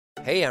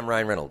Hey, I'm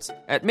Ryan Reynolds.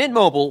 At Mint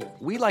Mobile,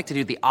 we like to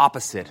do the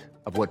opposite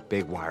of what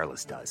Big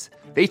Wireless does.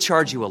 They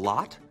charge you a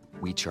lot,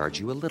 we charge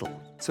you a little.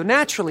 So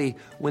naturally,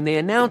 when they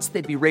announced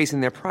they'd be raising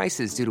their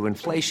prices due to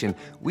inflation,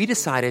 we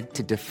decided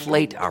to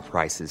deflate our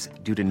prices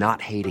due to not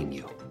hating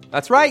you.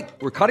 That's right.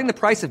 We're cutting the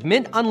price of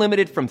Mint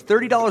Unlimited from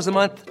 $30 a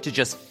month to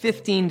just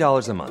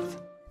 $15 a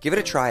month. Give it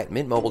a try at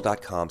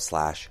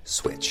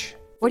mintmobile.com/switch.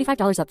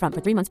 $45 up front for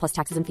 3 months plus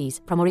taxes and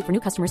fees. Promo rate for new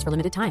customers for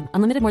limited time.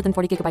 Unlimited more than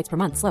 40 gigabytes per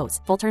month. Slows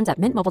full terms at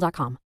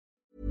mintmobile.com.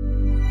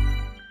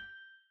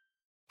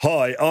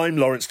 Hi, I'm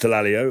Lawrence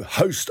Dallaglio,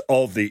 host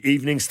of the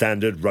Evening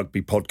Standard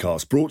Rugby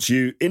Podcast, brought to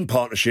you in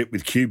partnership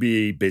with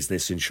QBE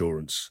Business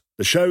Insurance.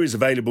 The show is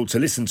available to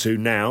listen to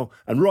now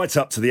and right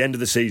up to the end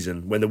of the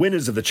season, when the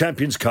winners of the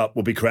Champions Cup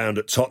will be crowned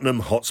at Tottenham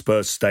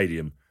Hotspur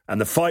Stadium,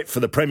 and the fight for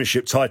the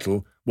Premiership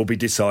title will be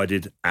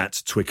decided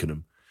at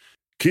Twickenham.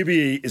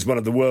 QBE is one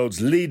of the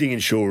world's leading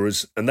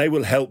insurers, and they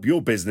will help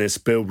your business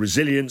build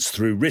resilience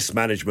through risk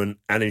management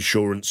and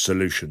insurance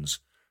solutions.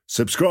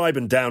 Subscribe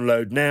and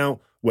download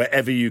now,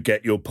 wherever you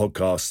get your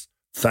podcasts.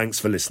 Thanks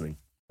for listening.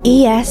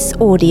 ES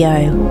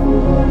Audio.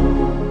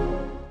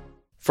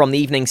 From the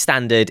Evening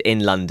Standard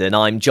in London,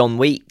 I'm John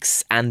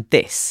Weeks, and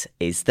this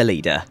is The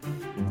Leader.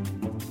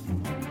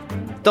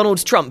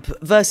 Donald Trump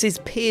versus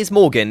Piers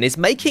Morgan is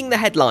making the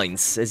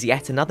headlines as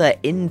yet another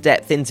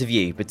in-depth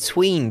interview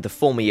between the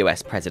former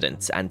US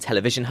president and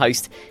television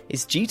host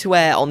is due to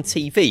air on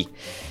TV.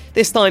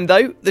 This time,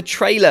 though, the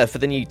trailer for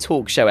the new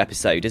talk show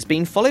episode has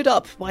been followed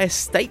up by a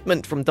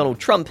statement from Donald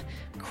Trump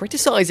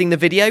criticising the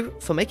video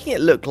for making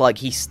it look like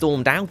he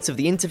stormed out of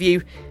the interview,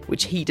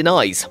 which he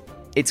denies.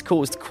 It's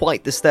caused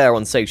quite the stir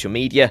on social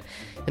media,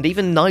 and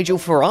even Nigel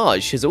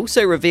Farage has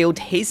also revealed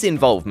his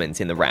involvement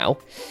in the row.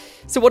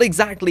 So what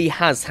exactly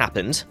has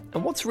happened,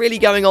 and what's really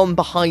going on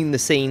behind the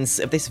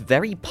scenes of this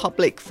very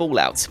public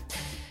fallout?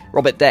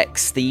 Robert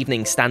Dex, the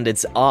Evening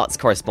Standard's arts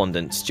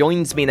correspondent,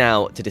 joins me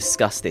now to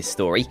discuss this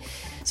story.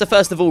 So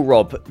first of all,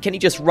 Rob, can you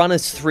just run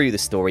us through the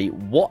story?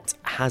 What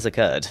has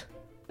occurred?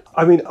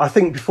 I mean, I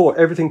think before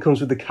everything comes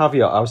with the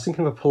caveat, I was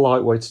thinking of a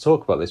polite way to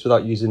talk about this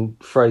without using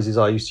phrases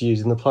I used to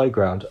use in the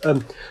playground.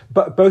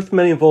 But both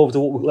men involved are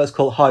what let's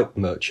call hype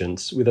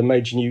merchants, with a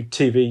major new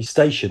TV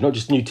station, not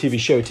just a new TV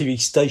show, a TV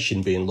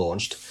station being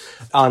launched.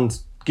 And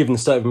given the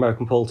state of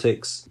American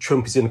politics,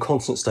 Trump is in a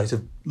constant state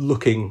of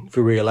looking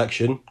for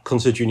re-election,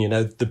 considering,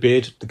 the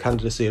bid, the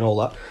candidacy and all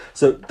that.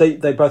 So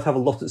they both have a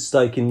lot at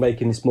stake in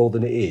making this more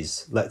than it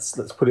is. Let's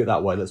put it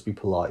that way, let's be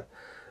polite.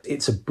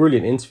 It's a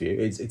brilliant interview.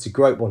 It's a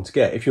great one to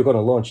get. If you're going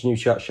to launch a new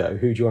chat show,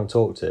 who do you want to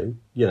talk to?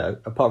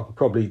 Apart from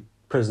probably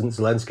President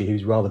Zelensky,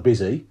 who's rather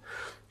busy,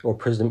 or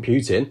President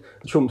Putin,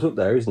 Trump's up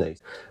there, isn't he?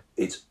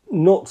 It's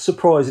not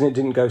surprising it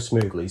didn't go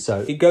smoothly.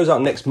 So it goes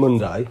out next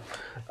Monday,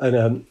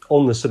 and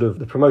on the sort of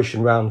the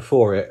promotion round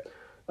for it,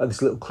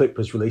 this little clip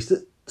was released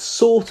that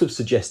sort of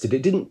suggested,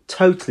 it didn't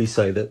totally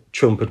say that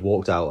Trump had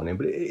walked out on him,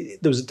 but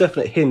there was a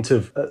definite hint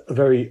of a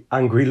very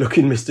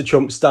angry-looking Mr.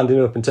 Trump standing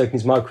up and taking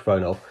his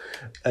microphone off.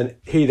 And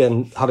he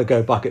then had to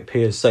go back at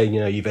Piers saying,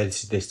 you've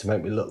edited this to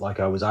make me look like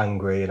I was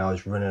angry and I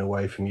was running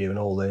away from you and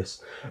all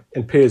this.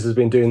 And Piers has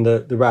been doing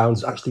the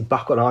rounds actually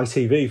back on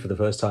ITV for the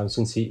first time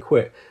since he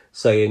quit,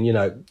 saying,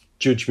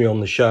 judge me on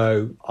the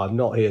show. I'm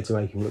not here to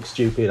make him look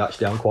stupid.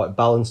 Actually, I'm quite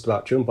balanced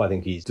about Trump. I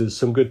think he does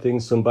some good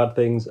things, some bad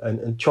things,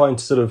 and trying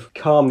to sort of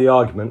calm the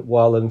argument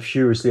while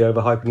furiously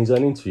overhyping his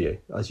own interview,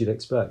 as you'd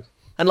expect.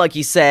 And like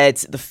you said,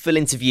 the full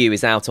interview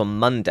is out on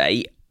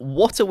Monday.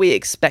 What are we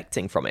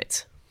expecting from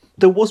it?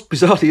 There was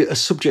bizarrely a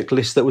subject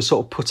list that was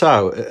sort of put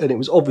out, and it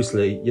was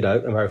obviously,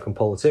 American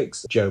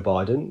politics. Joe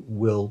Biden,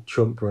 will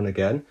Trump run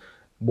again?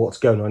 What's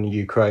going on in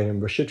Ukraine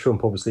and Russia?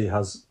 Trump obviously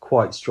has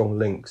quite strong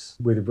links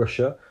with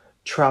Russia.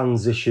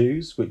 Trans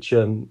issues, which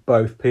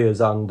both Piers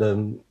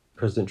and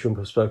President Trump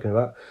have spoken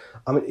about.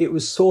 I mean, it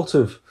was sort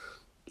of,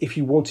 if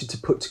you wanted to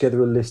put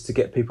together a list to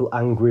get people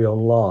angry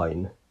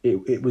online,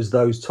 it was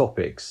those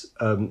topics,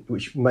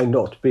 which may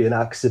not be an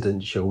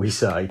accident, shall we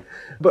say.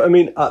 But I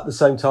mean, at the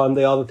same time,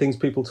 they are the things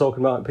people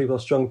talking about and people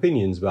have strong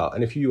opinions about.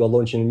 And if you are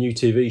launching a new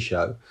TV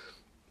show,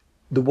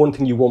 the one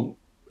thing you want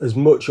as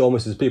much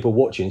almost as people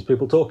watching is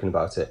people talking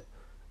about it.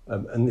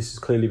 And this has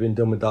clearly been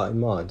done with that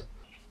in mind.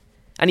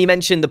 And you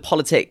mentioned the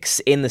politics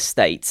in the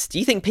States. Do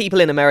you think people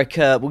in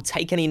America will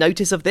take any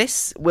notice of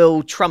this?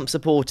 Will Trump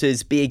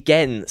supporters be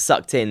again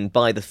sucked in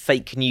by the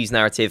fake news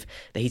narrative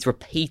that he's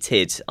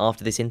repeated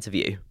after this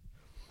interview?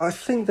 I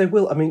think they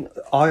will. I mean,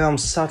 I am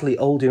sadly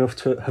old enough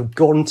to have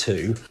gone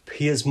to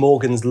Piers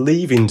Morgan's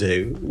leaving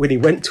do when he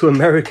went to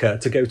America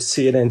to go to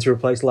CNN to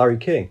replace Larry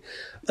King.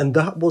 And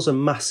that was a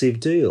massive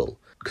deal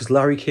because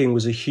Larry King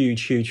was a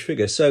huge, huge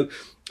figure. So,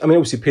 I mean,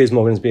 obviously Piers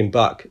Morgan has been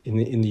back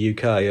in the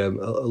UK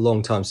a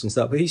long time since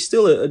that, but he's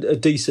still a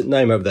decent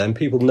name over there and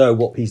people know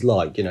what he's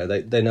like,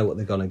 they know what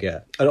they're going to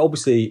get. And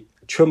obviously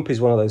Trump is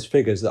one of those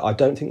figures that I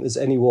don't think there's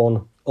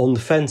anyone on the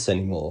fence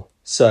anymore.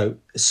 So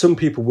some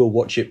people will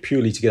watch it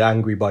purely to get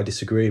angry by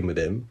disagreeing with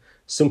him.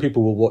 Some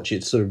people will watch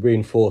it to sort of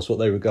reinforce what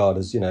they regard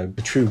as,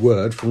 the true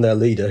word from their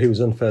leader who was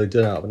unfairly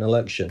done out of an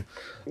election.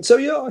 So,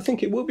 yeah, I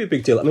think it will be a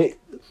big deal. I mean,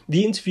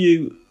 the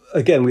interview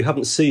again, we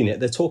haven't seen it.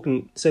 They're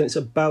saying it's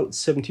about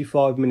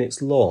 75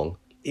 minutes long.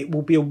 It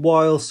will be a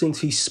while since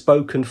he's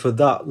spoken for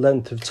that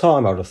length of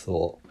time, I'd have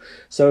thought.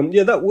 So,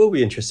 that will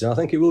be interesting. I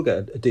think it will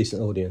get a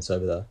decent audience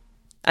over there.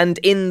 And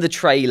in the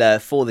trailer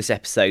for this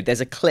episode,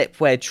 there's a clip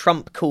where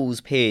Trump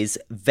calls Piers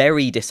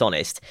very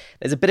dishonest.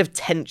 There's a bit of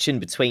tension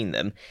between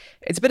them.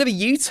 It's a bit of a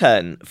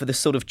U-turn for the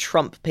sort of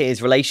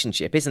Trump-Piers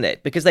relationship, isn't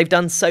it? Because they've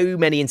done so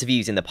many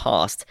interviews in the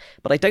past,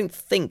 but I don't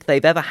think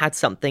they've ever had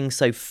something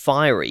so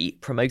fiery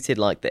promoted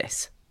like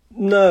this.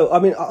 No, I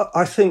mean,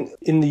 I think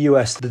in the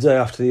US, the day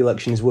after the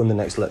election is when the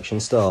next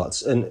election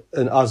starts. And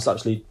as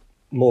actually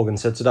Morgan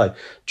said today,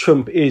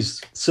 Trump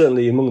is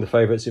certainly among the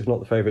favourites, if not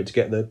the favourite, to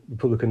get the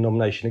Republican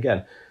nomination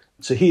again.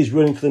 So he is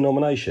running for the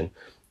nomination.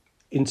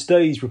 In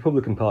today's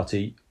Republican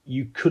Party,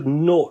 you could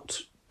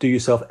not do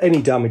yourself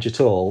any damage at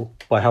all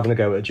by having a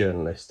go at a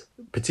journalist,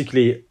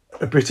 particularly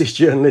a British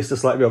journalist, a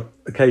slightly,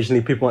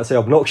 occasionally people might say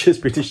obnoxious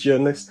British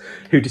journalist,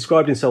 who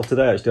described himself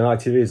today actually on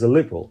ITV as a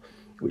liberal,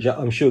 which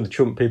I'm sure the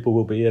Trump people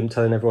will be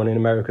telling everyone in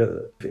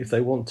America if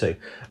they want to.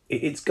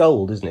 It's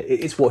gold, isn't it?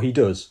 It's what he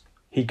does.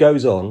 He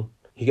goes on,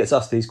 he gets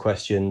asked these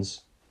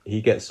questions, he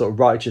gets sort of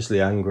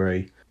righteously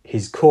angry,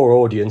 his core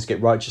audience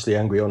get righteously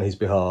angry on his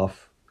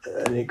behalf,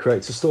 and it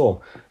creates a storm.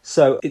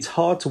 So it's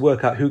hard to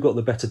work out who got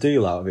the better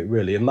deal out of it,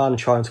 really. A man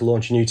trying to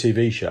launch a new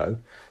TV show,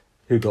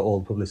 who got all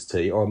the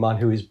publicity, or a man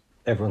who is,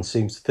 everyone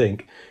seems to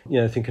think,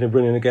 thinking of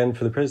running again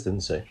for the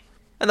presidency.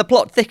 And the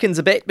plot thickens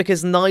a bit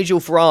because Nigel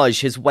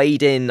Farage has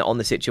weighed in on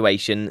the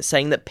situation,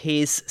 saying that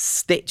Piers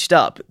stitched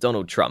up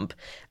Donald Trump.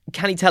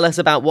 Can he tell us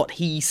about what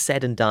he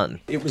said and done?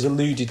 It was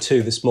alluded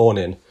to this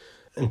morning,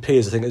 and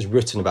Piers, I think, has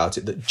written about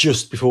it, that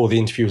just before the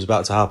interview was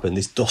about to happen,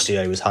 this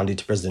dossier was handed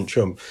to President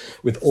Trump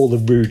with all the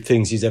rude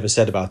things he's ever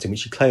said about him,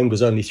 which he claimed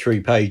was only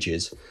 3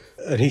 pages.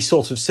 And he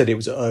sort of said it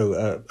was,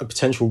 a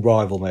potential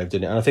rival may have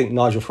done it. And I think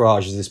Nigel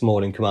Farage has this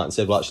morning come out and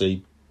said, well,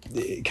 actually,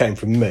 it came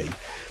from me.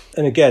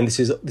 And again, this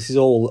is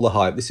all the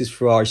hype. This is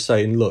Farage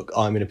saying, look,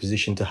 I'm in a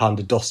position to hand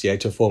a dossier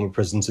to a former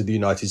president of the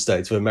United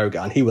States of America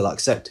and he will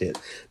accept it.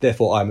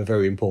 Therefore, I'm a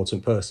very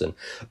important person.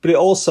 But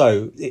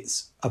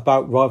it's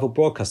about rival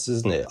broadcasters,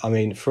 isn't it? I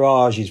mean,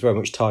 Farage is very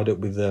much tied up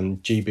with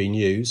GB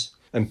News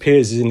and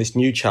Piers is in this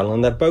new channel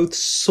and they're both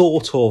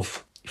sort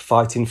of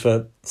fighting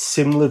for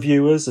similar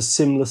viewers, a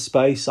similar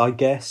space, I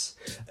guess.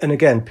 And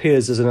again,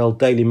 Piers, as an old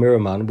Daily Mirror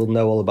man, will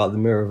know all about the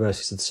Mirror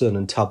versus the Sun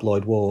and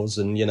tabloid wars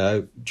and,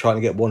 trying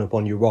to get one up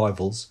on your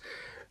rivals.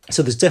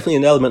 So there's definitely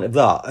an element of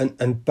that.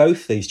 And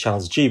both these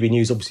channels, GB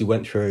News obviously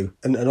went through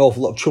an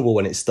awful lot of trouble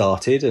when it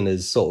started and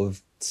has sort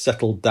of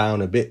settled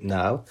down a bit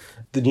now.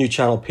 The new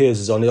channel Piers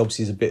is on, it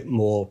obviously is a bit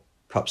more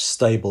perhaps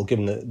stable,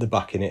 given the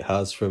backing it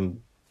has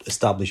from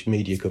established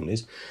media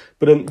companies.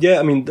 But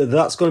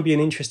that's going to be an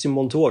interesting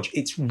one to watch.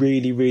 It's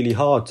really, really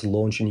hard to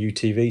launch a new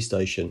TV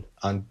station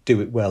and do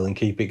it well and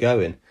keep it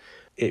going.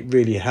 It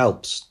really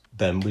helps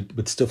them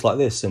with stuff like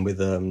this and with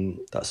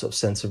that sort of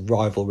sense of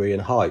rivalry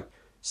and hype.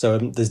 So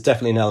there's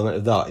definitely an element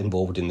of that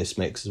involved in this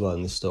mix as well,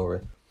 in this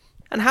story.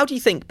 And how do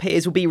you think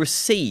Piers will be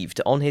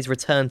received on his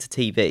return to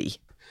TV?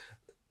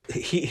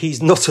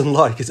 He's not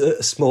unlike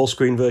a small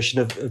screen version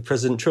of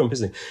President Trump,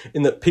 isn't he?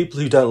 In that people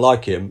who don't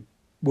like him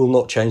will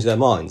not change their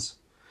minds.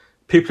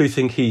 People who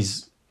think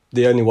he's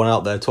the only one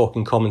out there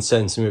talking common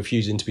sense and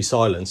refusing to be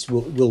silenced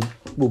will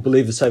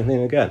believe the same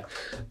thing again.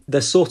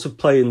 They're sort of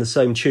playing the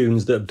same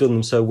tunes that have done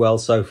them so well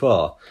so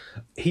far.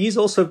 He is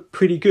also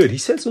pretty good. He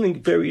said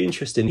something very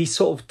interesting. He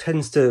sort of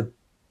tends to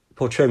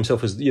portray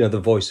himself as, the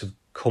voice of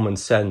common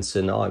sense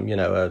and I'm,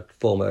 a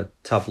former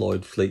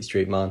tabloid Fleet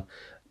Street man.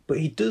 But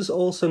he does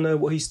also know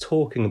what he's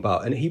talking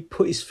about. And he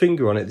put his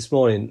finger on it this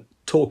morning,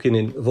 talking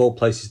in, of all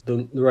places,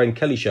 the Lorraine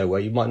Kelly show, where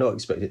you might not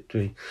expect it to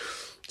be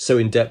so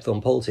in-depth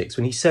on politics.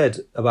 When he said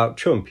about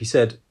Trump, he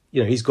said,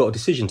 he's got a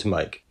decision to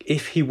make.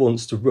 If he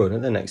wants to run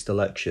at the next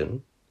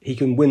election, he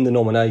can win the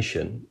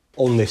nomination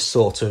on this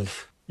sort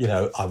of,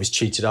 I was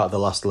cheated out of the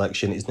last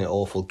election, isn't it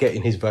awful,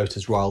 getting his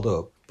voters riled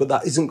up. But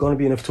that isn't going to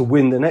be enough to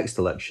win the next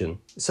election.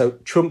 So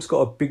Trump's got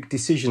a big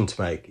decision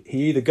to make.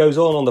 He either goes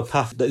on the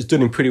path that has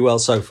done him pretty well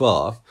so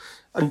far,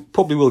 and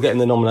probably will get in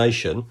the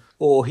nomination,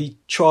 or he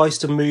tries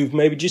to move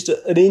maybe just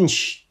an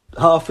inch,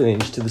 half an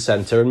inch to the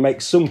centre and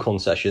make some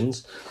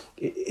concessions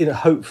in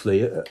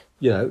hopefully,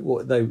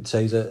 what they would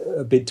say is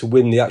a bid to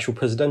win the actual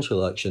presidential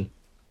election.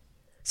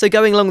 So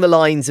going along the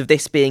lines of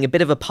this being a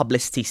bit of a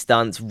publicity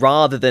stunt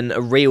rather than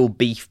a real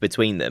beef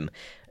between them,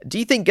 do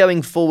you think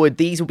going forward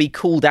these will be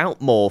called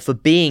out more for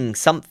being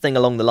something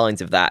along the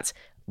lines of that,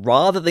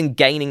 rather than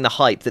gaining the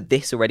hype that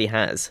this already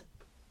has?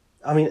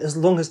 I mean, as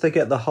long as they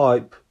get the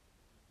hype,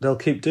 they'll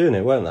keep doing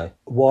it, won't they?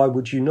 Why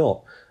would you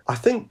not? I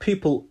think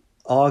people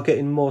are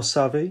getting more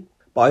savvy,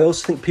 but I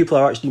also think people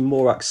are actually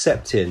more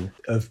accepting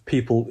of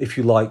people, if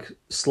you like,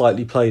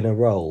 slightly playing a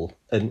role.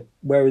 And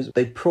whereas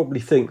they probably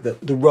think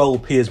that the role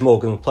Piers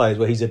Morgan plays,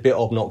 where he's a bit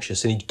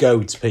obnoxious and he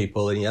goads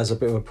people and he has a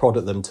bit of a prod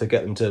at them to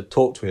get them to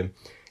talk to him,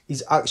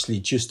 is actually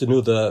just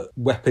another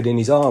weapon in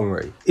his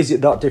armoury. Is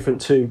it that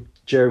different to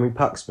Jeremy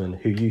Paxman,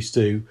 who used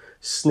to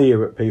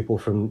sneer at people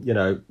from,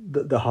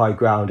 the high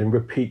ground and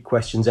repeat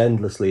questions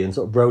endlessly and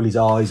sort of roll his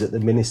eyes at the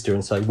minister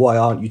and say, why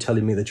aren't you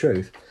telling me the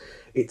truth?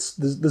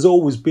 There's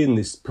always been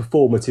this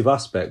performative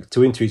aspect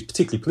to interviews,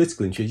 particularly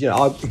political interviews. I'm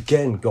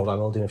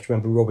old enough to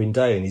remember Robin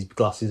Day and his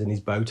glasses and his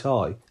bow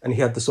tie. And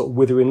he had the sort of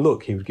withering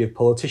look he would give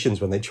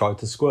politicians when they tried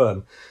to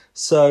squirm.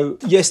 So,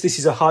 yes, this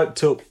is a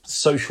hyped up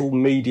social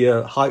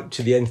media, hyped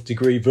to the nth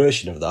degree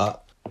version of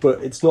that,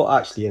 but it's not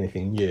actually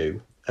anything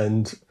new.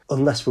 And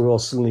unless we're all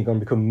suddenly going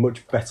to become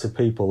much better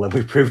people than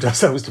we've proved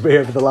ourselves to be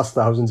over the last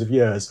thousands of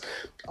years,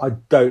 I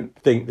don't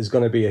think there's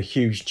going to be a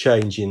huge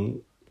change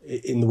in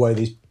the way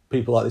these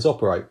people like this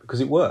operate,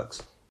 because it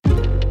works.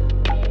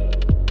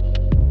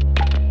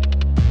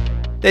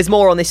 There's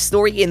more on this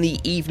story in the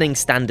Evening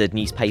Standard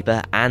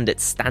newspaper and at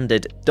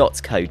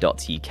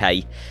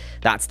standard.co.uk.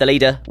 That's The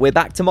Leader. We're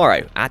back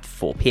tomorrow at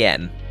 4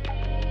 p.m.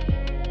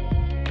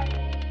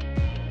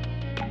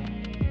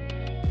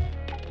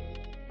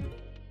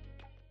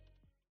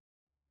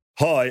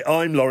 Hi,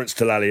 I'm Lawrence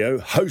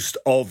Dallaglio, host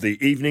of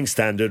the Evening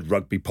Standard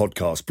Rugby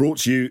Podcast, brought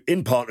to you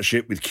in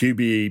partnership with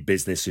QBE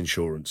Business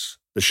Insurance.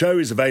 The show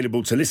is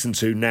available to listen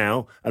to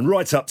now and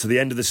right up to the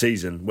end of the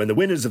season, when the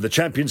winners of the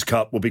Champions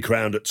Cup will be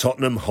crowned at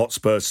Tottenham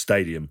Hotspur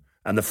Stadium,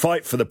 and the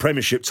fight for the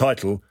Premiership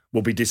title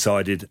will be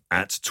decided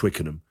at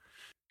Twickenham.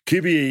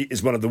 QBE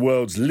is one of the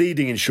world's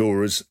leading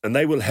insurers, and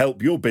they will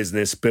help your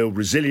business build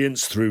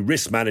resilience through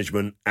risk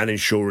management and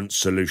insurance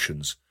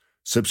solutions.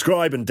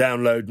 Subscribe and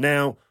download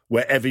now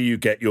wherever you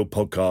get your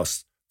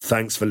podcasts.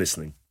 Thanks for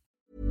listening.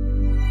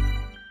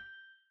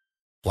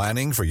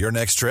 Planning for your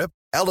next trip?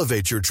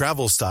 Elevate your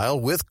travel style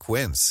with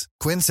Quince.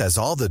 Quince has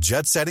all the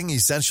jet-setting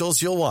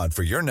essentials you'll want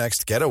for your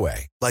next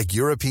getaway, like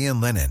European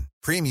linen,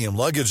 premium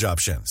luggage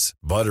options,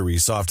 buttery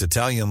soft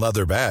Italian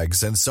leather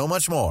bags, and so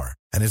much more.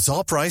 And it's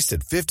all priced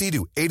at 50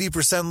 to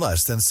 80%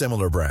 less than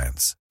similar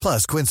brands.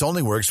 Plus, Quince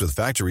only works with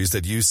factories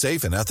that use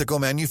safe and ethical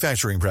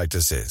manufacturing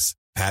practices.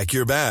 Pack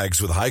your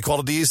bags with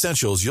high-quality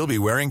essentials you'll be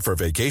wearing for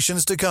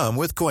vacations to come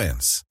with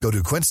Quince. Go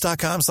to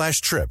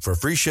quince.com/trip for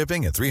free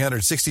shipping and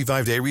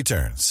 365-day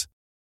returns.